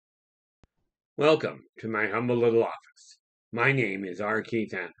Welcome to my humble little office. My name is R.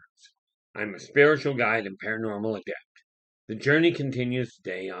 Keith Andrews. I'm a spiritual guide and paranormal adept. The journey continues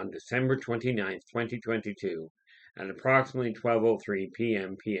today on December 29th, 2022 at approximately 12:03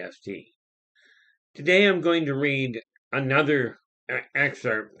 p.m. PST. Today I'm going to read another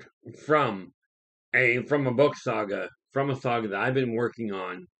excerpt from a book saga, from a saga that I've been working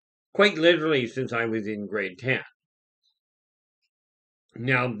on quite literally since I was in grade 10.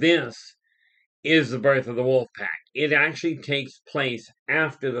 Now this is the birth of the wolf pack. It actually takes place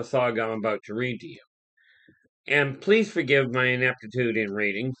after the saga I'm about to read to you. And please forgive my ineptitude in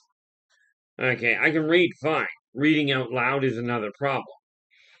reading. Okay, I can read fine. Reading out loud is another problem.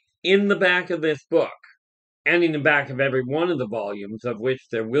 In the back of this book, and in the back of every one of the volumes, of which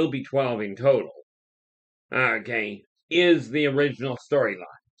there will be 12 in total, is the original storyline.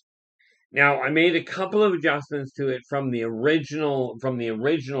 Now, I made a couple of adjustments to it from the original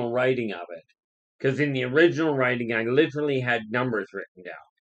writing of it. Because in the original writing, I literally had numbers written down.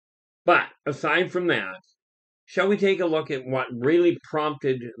 But aside from that, shall we take a look at what really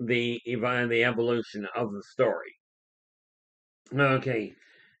prompted the evolution of the story? Okay,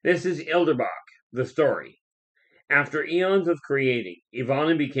 this is Yldrbac, the story. After eons of creating,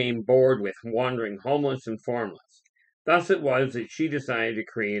 Ivana became bored with wandering homeless and formless. Thus it was that she decided to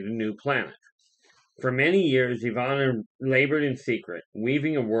create a new planet. For many years, Ivana labored in secret,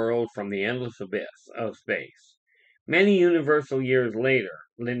 weaving a world from the endless abyss of space. Many universal years later,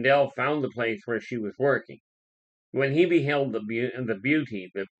 Lindell found the place where she was working. When he beheld the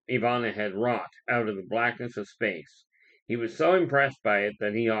beauty that Ivana had wrought out of the blackness of space, he was so impressed by it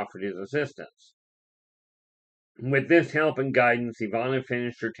that he offered his assistance. With this help and guidance, Ivana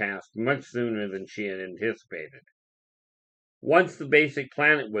finished her task much sooner than she had anticipated. Once the basic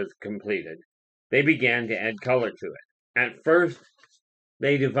planet was completed, they began to add color to it. At first,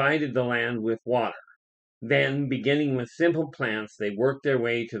 they divided the land with water. Then, beginning with simple plants, they worked their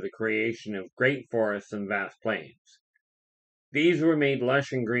way to the creation of great forests and vast plains. These were made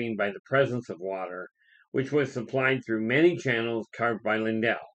lush and green by the presence of water, which was supplied through many channels carved by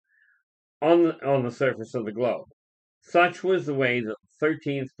Lindell on the surface of the globe. Such was the way that the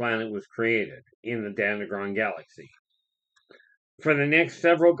 13th planet was created in the Danagron galaxy. For the next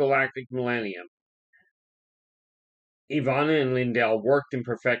several galactic millennia, Ivana and Lindell worked and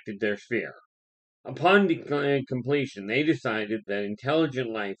perfected their sphere. Upon completion, they decided that intelligent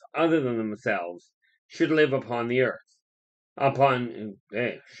life other than themselves should live upon the Earth,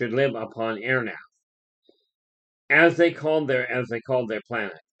 should live upon Ernath, as they called their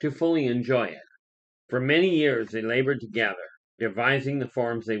planet, to fully enjoy it. For many years, they labored together, devising the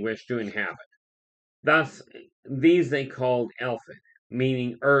forms they wished to inhabit. Thus, these they called Elfin,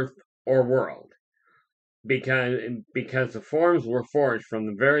 meaning Earth or world, because the forms were forged from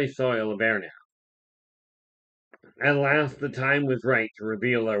the very soil of Ernath. At last the time was right to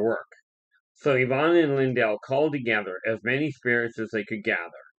reveal their work. So Ivana and Lindell called together as many spirits as they could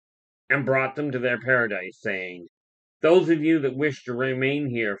gather, and brought them to their paradise, saying, "Those of you that wish to remain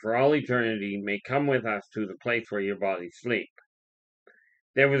here for all eternity may come with us to the place where your bodies sleep."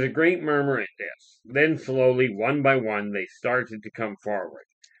 There was a great murmur at this. Then slowly, one by one, they started to come forward,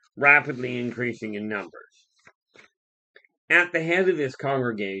 rapidly increasing in numbers. At the head of this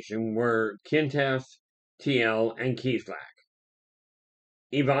congregation were Kintas, TL, and Kieslak.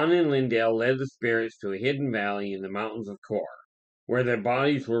 Ivana and Lindell led the spirits to a hidden valley in the mountains of Kor, where their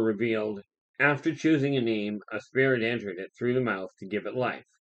bodies were revealed. After choosing a name, a spirit entered it through the mouth to give it life.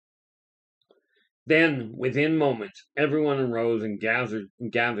 Then, within moments, everyone arose and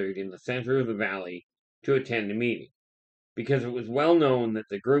gathered in the center of the valley to attend a meeting, because it was well known that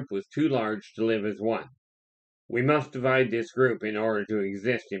the group was too large to live as one. "We must divide this group in order to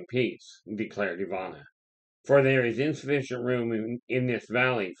exist in peace," declared Ivana, "for there is insufficient room in this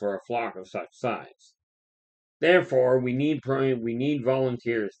valley for a flock of such size. Therefore, we need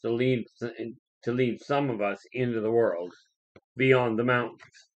volunteers to lead some of us into the world beyond the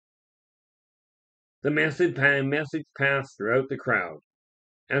mountains." The message passed throughout the crowd,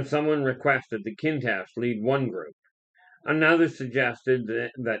 and someone requested that Kintas lead one group. Another suggested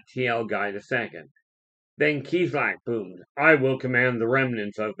that TL guide a second. Then Kieslak boomed, "I will command the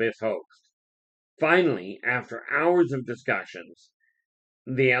remnants of this host." Finally, after hours of discussions,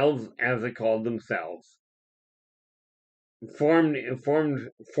 the elves, as they called themselves,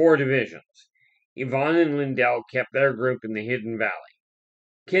 formed 4 divisions. Ivana and Lindell kept their group in the hidden valley.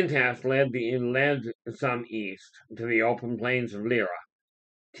 Kintas led some east to the open plains of Lyra.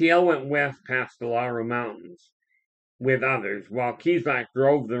 TL went west past the Lara Mountains with others, while Kieslak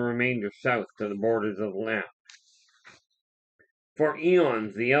drove the remainder south to the borders of the land. For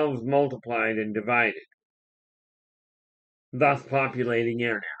eons, the elves multiplied and divided, thus populating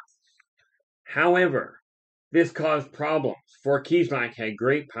Erna. However, this caused problems, for Kislak had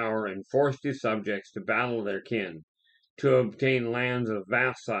great power and forced his subjects to battle their kin to obtain lands of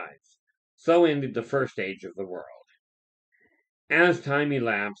vast size. So ended the first age of the world. As time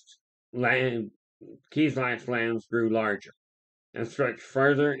elapsed, Kislak's lands grew larger and stretched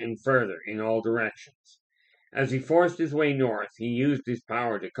further and further in all directions. As he forced his way north, he used his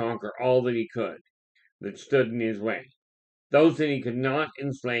power to conquer all that he could that stood in his way. Those that he could not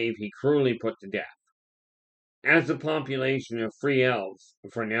enslave, he cruelly put to death. As the population of free elves,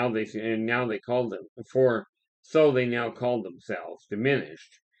 so they now called themselves,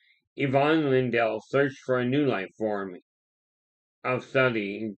 diminished, Yvonne Lindell searched for a new life form of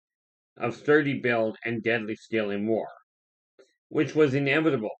sturdy build and deadly skill in war, which was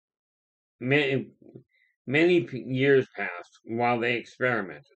inevitable. Many years passed while they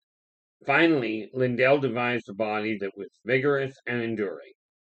experimented. Finally, Lindell devised a body that was vigorous and enduring.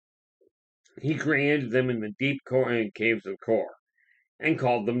 He created them in the deep caves of Kor, and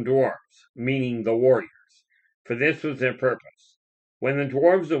called them dwarves, meaning the warriors, for this was their purpose. When the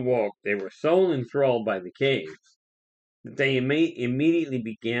dwarves awoke, they were so enthralled by the caves that they immediately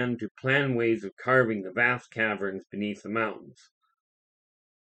began to plan ways of carving the vast caverns beneath the mountains.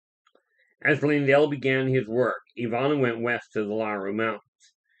 As Lindell began his work, Ivana went west to the Laru Mountains.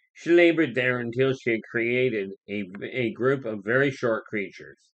 She labored there until she had created a group of very short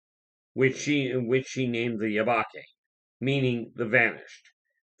creatures, which she named the Yldrbac, meaning the vanished.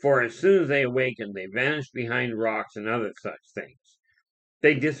 For as soon as they awakened, they vanished behind rocks and other such things.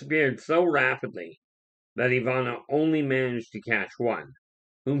 They disappeared so rapidly that Ivana only managed to catch one,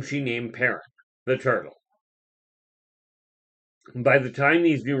 whom she named Perrin, the turtle. By the time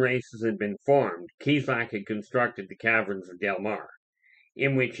these new races had been formed, Kislak had constructed the caverns of Delmar,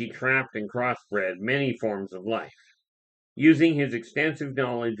 in which he trapped and crossbred many forms of life, using his extensive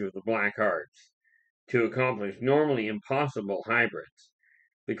knowledge of the black arts to accomplish normally impossible hybrids.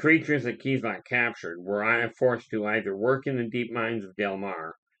 The creatures that Kislak captured were forced to either work in the deep mines of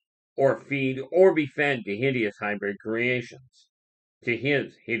Delmar, or feed or be fed to his hideous hybrid creations.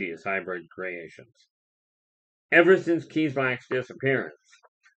 Ever since Kislak's disappearance,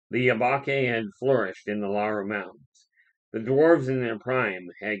 the Yldrbac had flourished in the Laru Mountains. The dwarves in their prime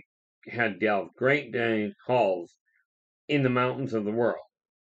had delved great halls in the mountains of the world,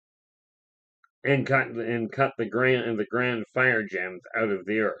 and cut the grand fire gems out of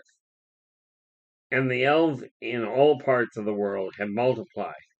the earth. And the elves in all parts of the world had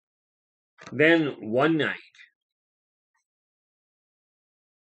multiplied. Then one night,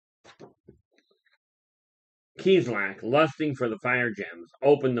 Kislak, lusting for the fire gems,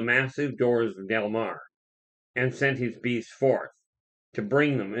 opened the massive doors of Delmar and sent his beasts forth to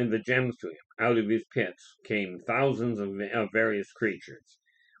bring them and the gems to him. Out of his pits came thousands of various creatures,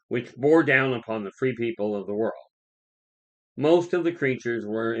 which bore down upon the free people of the world. Most of the creatures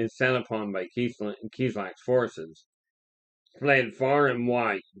were set upon by Kislak's forces, fled far and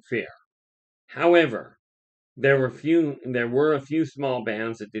wide in fear. However, there were a few small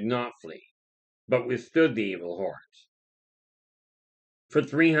bands that did not flee, but withstood the evil hordes. For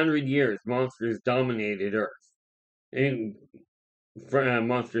 300 years, monsters dominated Earth.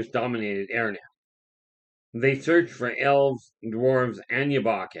 Monsters dominated Erna. They searched for elves, dwarves, and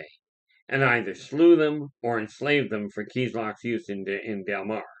Yldrbac, and either slew them or enslaved them for Kislak's use in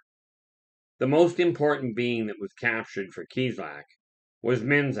Delmar. The most important being that was captured for Kislak was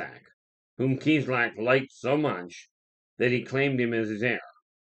Menzak, whom Kislak liked so much that he claimed him as his heir,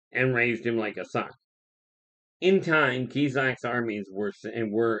 and raised him like a son. In time, Kislak's armies were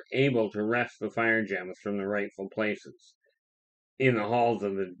able to wrest the fire gems from the rightful places in the halls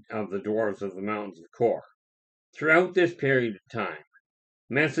of the dwarves of the mountains of Kor. Throughout this period of time,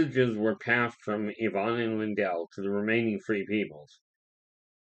 messages were passed from Yvonne and Lindell to the remaining free peoples,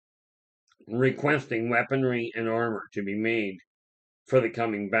 requesting weaponry and armor to be made for the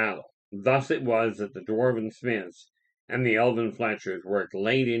coming battle. Thus it was that the dwarven smiths and the elven fletchers worked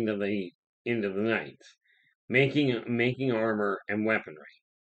late into the night, making armor and weaponry,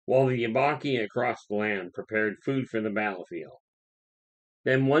 while the Yldrbac across the land prepared food for the battlefield.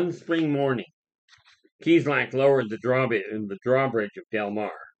 Then one spring morning, Kislak lowered the drawbridge of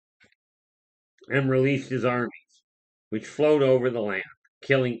Delmar and released his armies, which flowed over the land,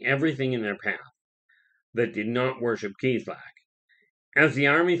 killing everything in their path that did not worship Kislak. As the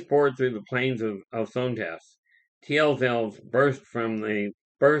armies poured through the plains of Sontes, Tiel's elves burst from the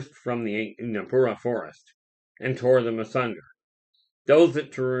Napura forest and tore them asunder. Those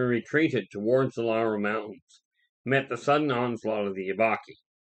that retreated towards the Laru Mountains met the sudden onslaught of the Yldrbaci,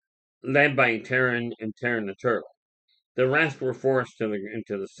 led by Terran and Terran the Turtle. The rest were forced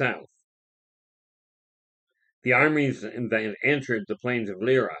into the south. The armies that entered the plains of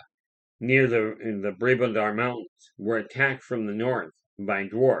Lyra, near the Brabandar Mountains, were attacked from the north by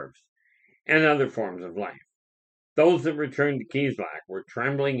dwarves and other forms of life. Those that returned to Yldrbac were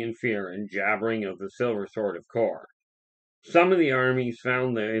trembling in fear and jabbering of the silver sword of Kor. Some of the armies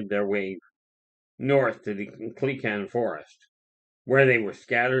found their way north to the Klikan forest, where they were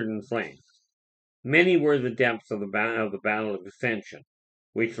scattered and slain. Many were the depths of the Battle of Ascension,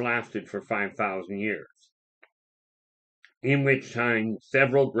 which lasted for 5,000 years, in which time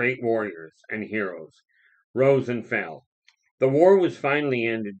several great warriors and heroes rose and fell. The war was finally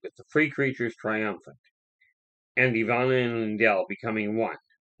ended with the free creatures triumphant, and Ivana and Lindell becoming one,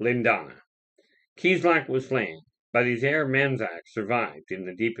 Lindana. Yldrbac was slain, but his heir Menzak survived in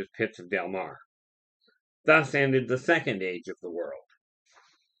the deepest pits of Delmar. Thus ended the second age of the world.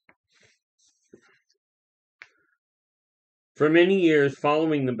 For many years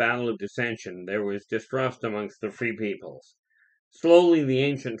following the Battle of Dissension, there was distrust amongst the free peoples. Slowly the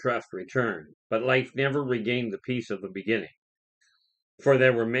ancient trust returned, but life never regained the peace of the beginning, for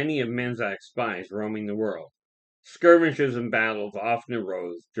there were many of Menzak's spies roaming the world. Skirmishes and battles often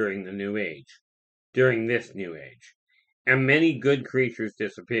arose during this new age, and many good creatures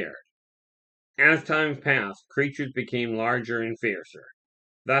disappeared. As time passed, creatures became larger and fiercer.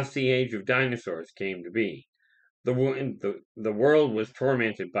 Thus the age of dinosaurs came to be. The world was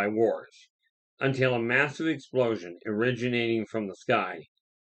tormented by wars, until a massive explosion originating from the sky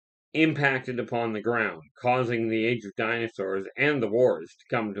impacted upon the ground, causing the age of dinosaurs and the wars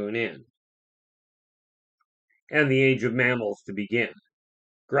to come to an end, and the age of mammals to begin.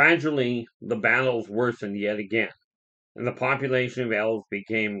 Gradually, the battles worsened yet again, and the population of elves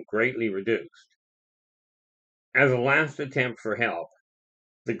became greatly reduced. As a last attempt for help,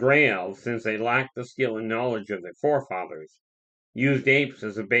 the Grey Elves, since they lacked the skill and knowledge of their forefathers, used apes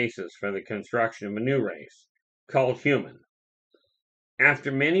as a basis for the construction of a new race, called human.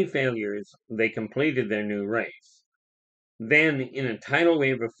 After many failures, they completed their new race. Then, in a tidal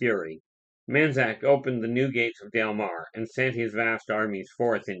wave of fury, Menzak opened the new gates of Delmar and sent his vast armies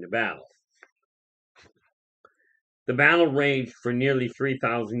forth into battle. The battle raged for nearly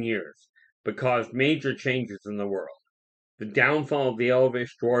 3,000 years, but caused major changes in the world. The downfall of the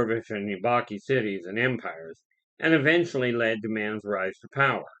Elvish, Dwarvish, and Yldrbaci cities and empires, and eventually led to man's rise to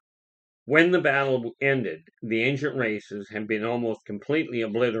power. When the battle ended, the ancient races had been almost completely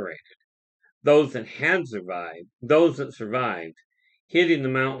obliterated. Those that survived, hid in the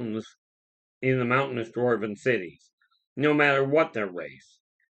mountainous dwarven cities, no matter what their race.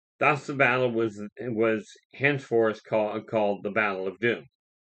 Thus the battle was henceforth called the Battle of Doom.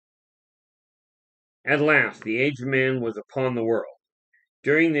 At last, the age of man was upon the world.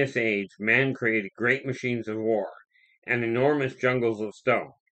 During this age, man created great machines of war and enormous jungles of stone.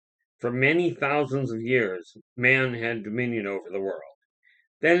 For many thousands of years, man had dominion over the world.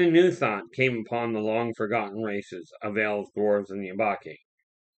 Then a new thought came upon the long-forgotten races of elves, dwarves, and Yldrbaci,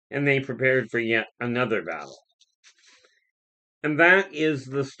 and they prepared for yet another battle. And that is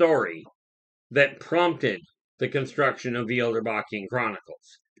the story that prompted the construction of the Yldrbacian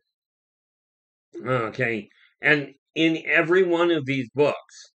Chronicles. Okay, and in every one of these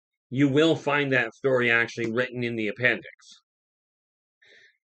books, you will find that story actually written in the appendix.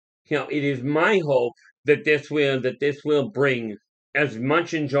 It is my hope that this will bring as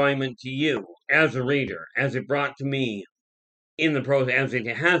much enjoyment to you as a reader as it brought to me as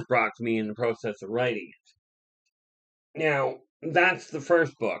it has brought to me in the process of writing it. Now, that's the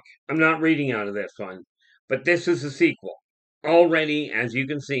first book. I'm not reading out of this one, but this is a sequel, already, as you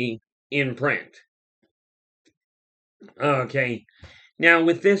can see, in print. Okay, now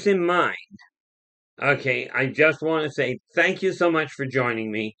with this in mind, I just want to say thank you so much for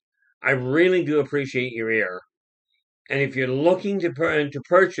joining me. I really do appreciate your ear. And if you're looking to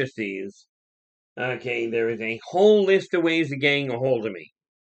purchase these, there is a whole list of ways of getting a hold of me.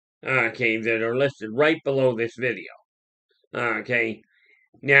 That are listed right below this video.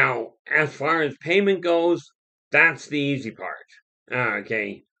 Now, as far as payment goes, that's the easy part.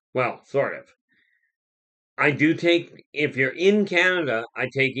 Well, sort of. If you're in Canada, I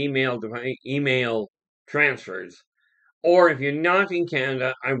take email transfers. Or if you're not in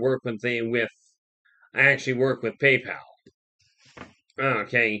Canada, I actually work with PayPal.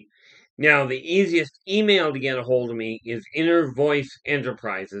 Now the easiest email to get a hold of me is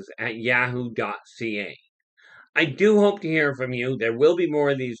innervoiceenterprises@yahoo.ca. I do hope to hear from you. There will be more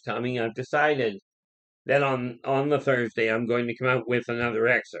of these coming. I've decided that on the Thursday I'm going to come out with another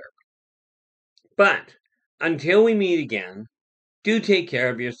excerpt. But until we meet again, do take care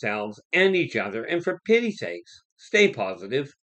of yourselves and each other, and for pity's sakes, stay positive.